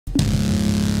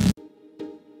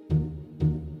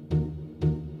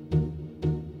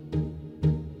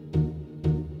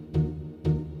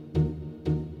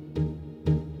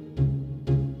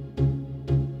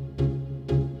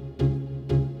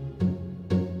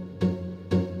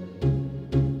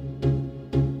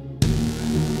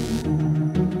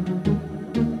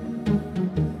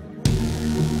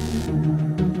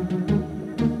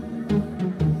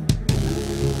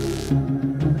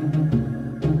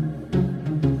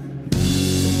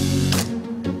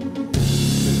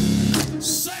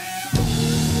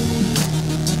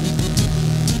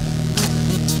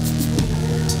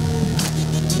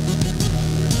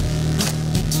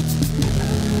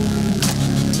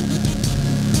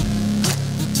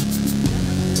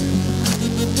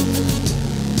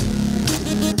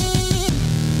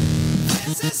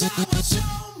was your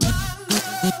my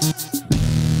love.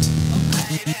 I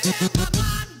made it in my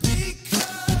mind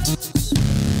because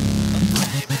I'm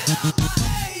blaming on my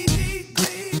ADD,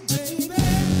 baby.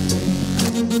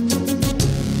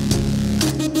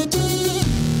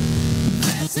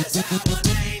 This is how an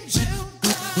angel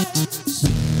does.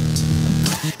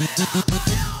 I'm blaming on my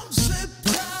own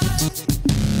supply.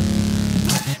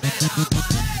 Blaming on my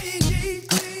ADD,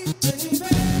 baby.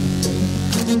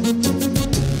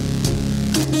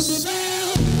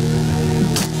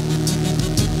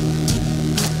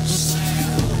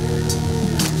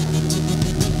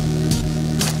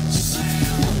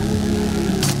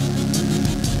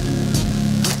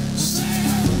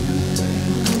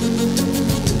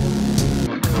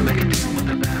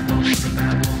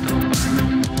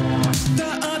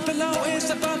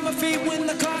 When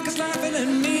the clock is laughing at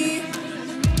me,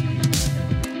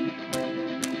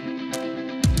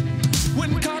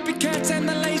 when copycats and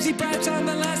the lazy brats are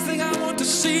the last thing I want to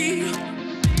see.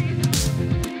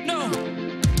 No,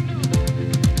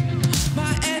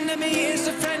 my enemy is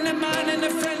a friend of mine in a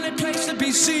friendly place to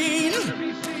be seen.